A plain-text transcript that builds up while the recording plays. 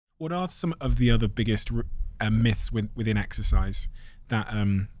What are some of the other biggest myths within exercise that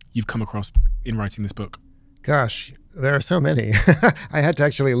you've come across in writing this book? Gosh, there are so many. I had to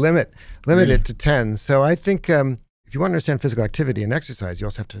actually limit Really? it to 10. So I think if you want to understand physical activity and exercise, you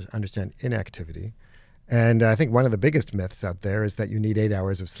also have to understand inactivity. And I think one of the biggest myths out there is that you need 8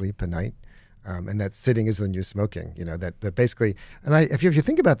 hours of sleep a night, and that sitting is the new smoking. You know, that basically, and if you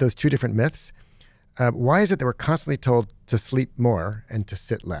think about those two different myths, why is it that we're constantly told to sleep more and to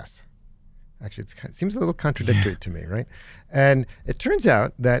sit less? Actually, it seems a little contradictory to me, right? And it turns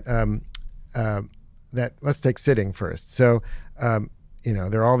out that that let's take sitting first. So,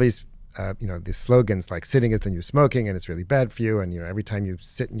 there are all these, these slogans like "sitting is the new smoking" and it's really bad for you. And every time you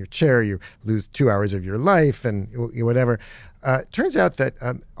sit in your chair, you lose 2 hours of your life and whatever. It turns out that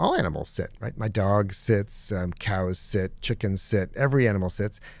all animals sit, right? My dog sits, cows sit, chickens sit, every animal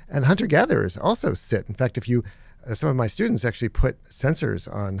sits, and hunter-gatherers also sit. In fact, if you some of my students actually put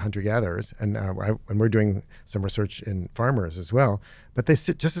sensors on hunter-gatherers, and we're doing some research in farmers as well, but they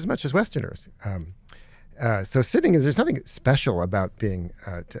sit just as much as Westerners. So sitting there's nothing special about being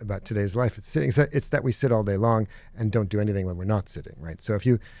about today's life. It's sitting. It's that we sit all day long and don't do anything when we're not sitting, right? So if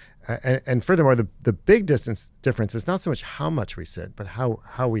you and furthermore, the big difference is not so much how much we sit, but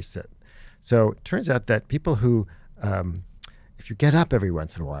how we sit. So it turns out that people who, if you get up every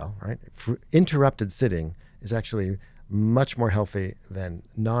once in a while, right, interrupted sitting is actually much more healthy than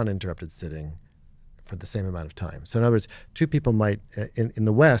non-interrupted sitting for the same amount of time. So in other words, two people might, in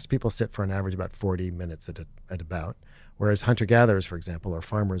the West, people sit for an average about 40 minutes at about, whereas hunter-gatherers, for example, or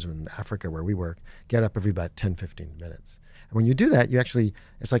farmers in Africa where we work, get up every about 10, 15 minutes. And when you do that,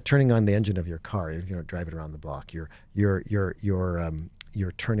 it's like turning on the engine of your car. You don't drive it around the block. You're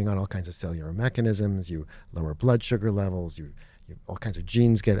turning on all kinds of cellular mechanisms. You lower blood sugar levels. All kinds of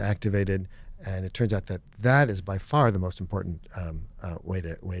genes get activated. And it turns out that is by far the most important way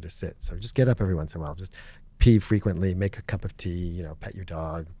to sit. So just get up every once in a while. Just pee frequently, make a cup of tea, pet your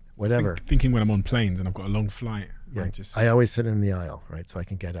dog, whatever. Thinking when I'm on planes and I've got a long flight. Yeah, I always sit in the aisle, right? So I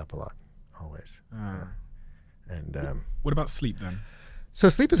can get up a lot, always. And what about sleep then? So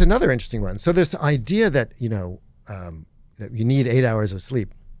sleep is another interesting one. So this idea that that you need 8 hours of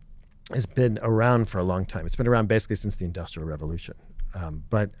sleep has been around for a long time. It's been around basically since the Industrial Revolution.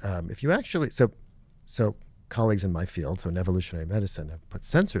 But if you actually, so colleagues in my field, so in evolutionary medicine, have put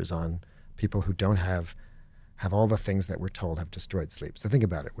sensors on people who don't have all the things that we're told have destroyed sleep. So think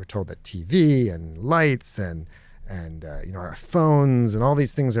about it. We're told that TV and lights and our phones and all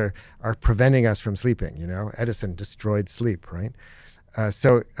these things are preventing us from sleeping. Edison destroyed sleep, right?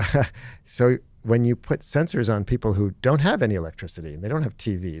 So when you put sensors on people who don't have any electricity and they don't have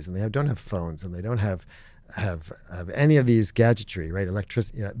TVs and they don't have phones and they don't have any of these gadgetry, right?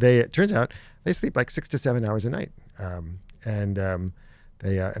 Electricity. It turns out they sleep like 6 to 7 hours a night, and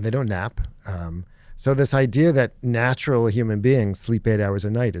they don't nap. So this idea that natural human beings sleep 8 hours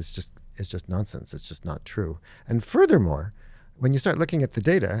a night is just nonsense. It's just not true. And furthermore, when you start looking at the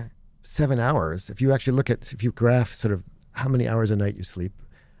data, 7 hours. If you graph sort of how many hours a night you sleep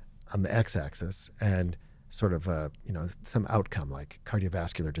on the x-axis and sort of some outcome like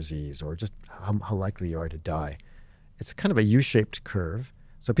cardiovascular disease or just how likely you are to die. It's kind of a U-shaped curve.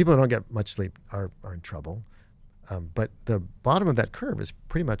 So people who don't get much sleep are in trouble. But the bottom of that curve is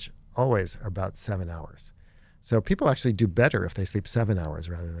pretty much always about 7 hours. So people actually do better if they sleep 7 hours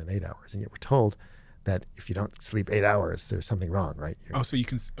rather than 8 hours. And yet we're told that if you don't sleep 8 hours, there's something wrong, right? So you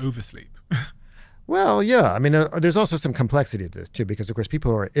can oversleep. Well, yeah. I mean, there's also some complexity to this too, because of course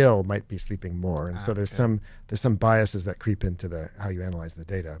people who are ill might be sleeping more, and so there's some biases that creep into how you analyze the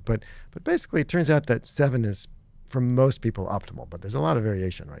data. But basically, it turns out that 7 is for most people optimal. But there's a lot of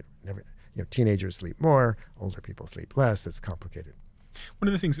variation, right? Teenagers sleep more, older people sleep less. It's complicated. One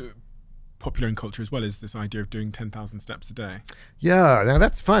of the things popular in culture as well is this idea of doing 10,000 steps a day. Yeah, now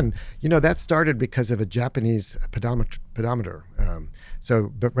that's fun. That started because of a Japanese pedometer.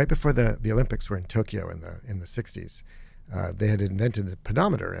 But right before the Olympics were in Tokyo in the 60s, they had invented the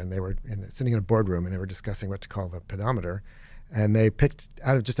pedometer, and they were sitting in a boardroom and they were discussing what to call the pedometer, and they picked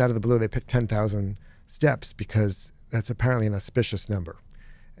out of the blue, they picked 10,000 steps because that's apparently an auspicious number,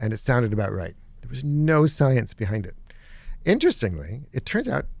 and it sounded about right. There was no science behind it. Interestingly, it turns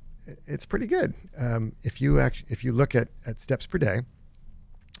out it's pretty good. If you look at steps per day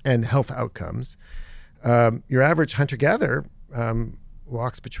and health outcomes, your average hunter-gatherer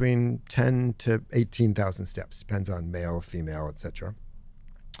walks between 10 to 18,000 steps, depends on male, female, etc.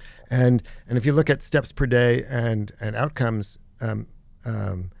 And if you look at steps per day and outcomes, about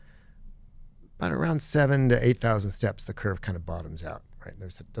around 7 to 8,000 steps, the curve kind of bottoms out, right? There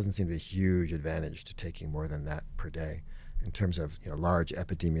doesn't seem to be a huge advantage to taking more than that per day. in terms of large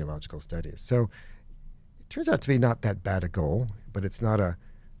epidemiological studies. So it turns out to be not that bad a goal, but it's not a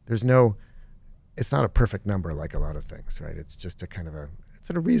perfect number like a lot of things, right? It's just it's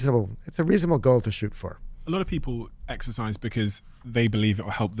a reasonable goal to shoot for. A lot of people exercise because they believe it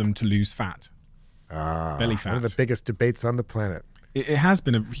will help them to lose fat, belly fat. One of the biggest debates on the planet. It has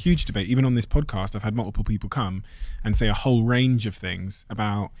been a huge debate. Even on this podcast, I've had multiple people come and say a whole range of things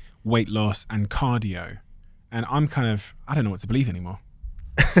about weight loss and cardio. And I'm I don't know what to believe anymore.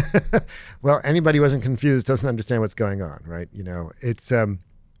 Well, anybody who wasn't confused doesn't understand what's going on, right? It's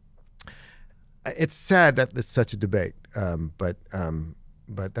sad that it's such a debate, but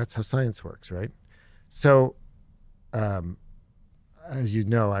that's how science works, right? So, as you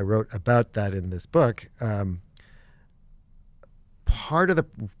know, I wrote about that in this book. Part of the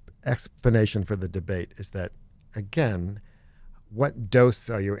explanation for the debate is that, again, what dose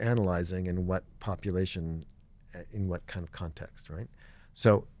are you analyzing in what population, in what kind of context, right?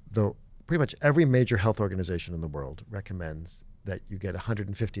 So pretty much every major health organization in the world recommends that you get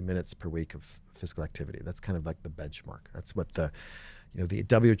 150 minutes per week of physical activity. That's kind of like the benchmark. That's what the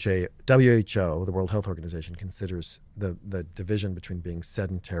WHO, the World Health Organization, considers the division between being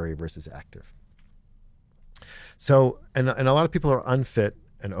sedentary versus active. So, and a lot of people are unfit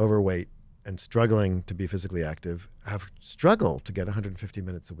and overweight and struggling to be physically active, have struggled to get 150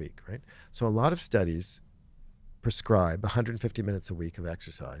 minutes a week, right? So a lot of studies prescribe 150 minutes a week of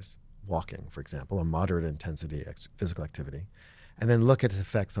exercise, walking, for example, a moderate intensity physical activity, and then look at its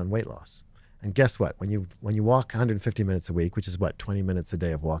effects on weight loss. And guess what? When you walk 150 minutes a week, which is 20 minutes a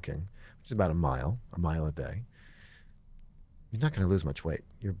day of walking, which is about a mile a day, you're not going to lose much weight.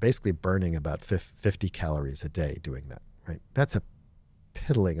 You're basically burning about 50 calories a day doing that, right? That's a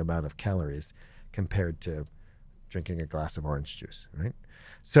piddling amount of calories compared to drinking a glass of orange juice, right?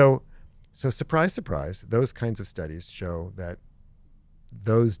 So surprise, surprise, those kinds of studies show that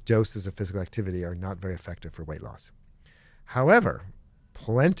those doses of physical activity are not very effective for weight loss. However,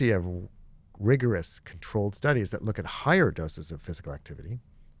 plenty of rigorous controlled studies that look at higher doses of physical activity,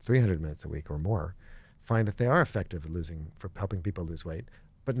 300 minutes a week or more, find that they are effective for helping people lose weight,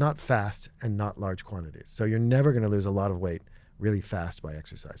 but not fast and not large quantities. So you're never going to lose a lot of weight really fast by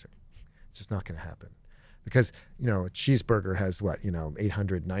exercising. It's just not going to happen. Because, a cheeseburger has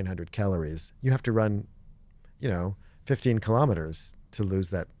 800, 900 calories. You have to run, 15 kilometers to lose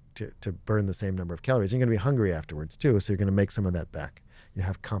that, to burn the same number of calories. You're going to be hungry afterwards too, so you're going to make some of that back. You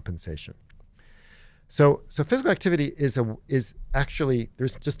have compensation. So physical activity is actually,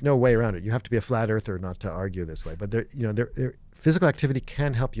 there's just no way around it. You have to be a flat earther not to argue this way. But physical activity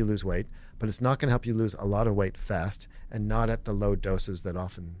can help you lose weight, but it's not going to help you lose a lot of weight fast and not at the low doses that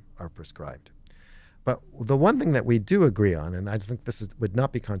often are prescribed. But the one thing that we do agree on, and I think this would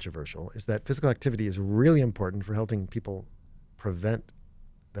not be controversial, is that physical activity is really important for helping people prevent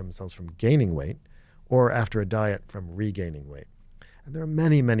themselves from gaining weight or after a diet from regaining weight. And there are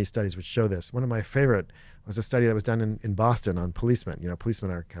many, many studies which show this. One of my favorite was a study that was done in Boston on policemen.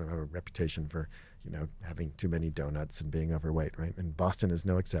 Policemen are kind of have a reputation for, having too many donuts and being overweight, right? And Boston is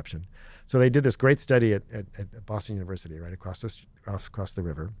no exception. So they did this great study at Boston University, right across the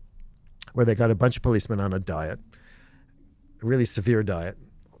river, where they got a bunch of policemen on a diet, a really severe diet.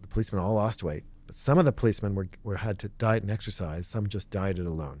 The policemen all lost weight, but some of the policemen had to diet and exercise. Some just dieted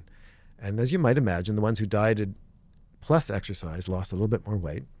alone. And as you might imagine, the ones who dieted plus exercise lost a little bit more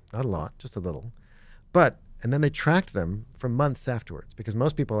weight, not a lot, just a little. And then they tracked them for months afterwards, because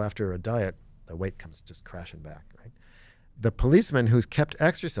most people after a diet, the weight comes just crashing back, right? The policemen who kept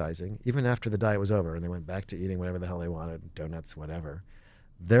exercising, even after the diet was over and they went back to eating whatever the hell they wanted, donuts, whatever,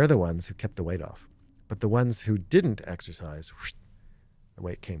 they're the ones who kept the weight off. But the ones who didn't exercise, whoosh, the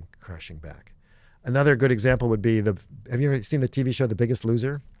weight came crashing back. Another good example would be have you ever seen the TV show The Biggest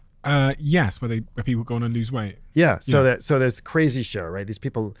Loser? Yes, where people go on and lose weight. Yeah, so there's a crazy show, right? These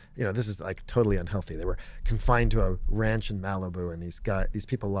people, this is like totally unhealthy. They were confined to a ranch in Malibu, and these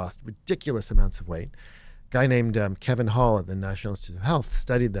people lost ridiculous amounts of weight. A guy named Kevin Hall at the National Institute of Health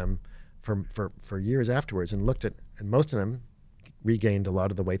studied them for years afterwards and looked at, and most of them regained a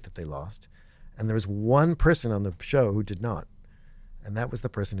lot of the weight that they lost. And there was one person on the show who did not, and that was the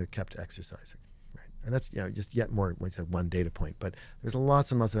person who kept exercising. And that's just yet more, one data point. But there's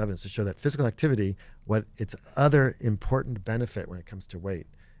lots and lots of evidence to show that physical activity, what its other important benefit when it comes to weight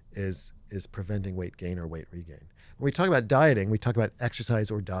is preventing weight gain or weight regain. When we talk about dieting, we talk about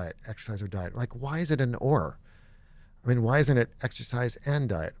exercise or diet, exercise or diet. Like, why is it an or? I mean, why isn't it exercise and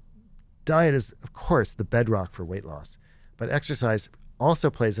diet? Diet is, of course, the bedrock for weight loss. But exercise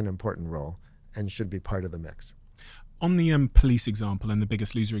also plays an important role and should be part of the mix. On the police example and the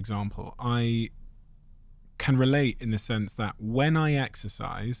Biggest Loser example, I can relate in the sense that when I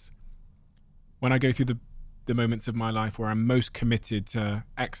exercise, when I go through the moments of my life where I'm most committed to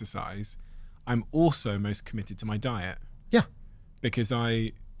exercise, I'm also most committed to my diet. Yeah. Because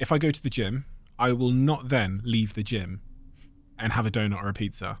if I go to the gym, I will not then leave the gym and have a donut or a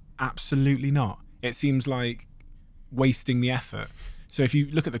pizza. Absolutely not. It seems like wasting the effort. So if you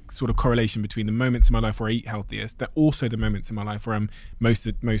look at the sort of correlation between the moments in my life where I eat healthiest, they're also the moments in my life where I'm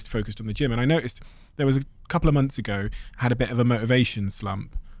most focused on the gym. And I noticed there was a couple of months ago, I had a bit of a motivation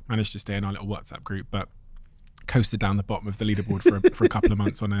slump. Managed to stay in our little WhatsApp group, but coasted down the bottom of the leaderboard for a couple of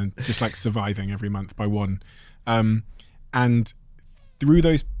months on just like surviving every month by one. And through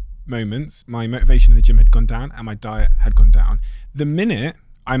those moments, my motivation in the gym had gone down and my diet had gone down. The minute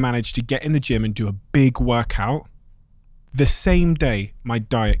I managed to get in the gym and do a big workout, the same day my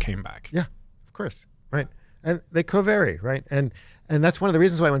diet came back. Yeah, of course, right. And they co-vary, right? And that's one of the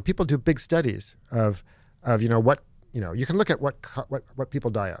reasons why when people do big studies of what, you can look at what people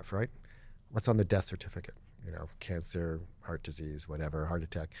die of, right? What's on the death certificate, cancer, heart disease, whatever, heart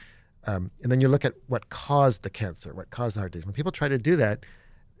attack. And then you look at what caused the cancer, what caused the heart disease. When people try to do that,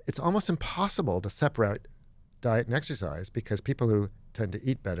 it's almost impossible to separate diet and exercise because people who tend to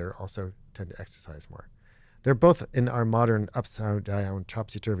eat better also tend to exercise more. They're both in our modern upside down,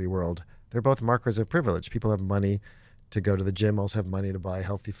 topsy-turvy world. They're both markers of privilege. People have money to go to the gym, also have money to buy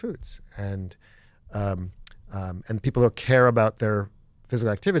healthy foods. And people who care about their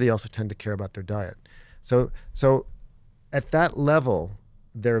physical activity also tend to care about their diet. So at that level,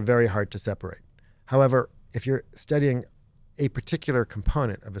 they're very hard to separate. However, if you're studying a particular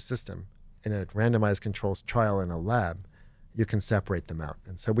component of a system in a randomized controls trial in a lab, you can separate them out.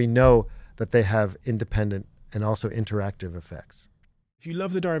 And so we know that they have independent and also interactive effects. If you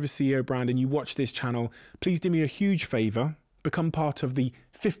love the Diary of a CEO brand and you watch this channel, please do me a huge favor. Become part of the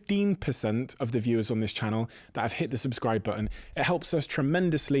 15% of the viewers on this channel that have hit the subscribe button. It helps us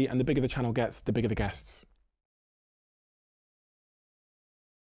tremendously, and the bigger the channel gets, the bigger the guests.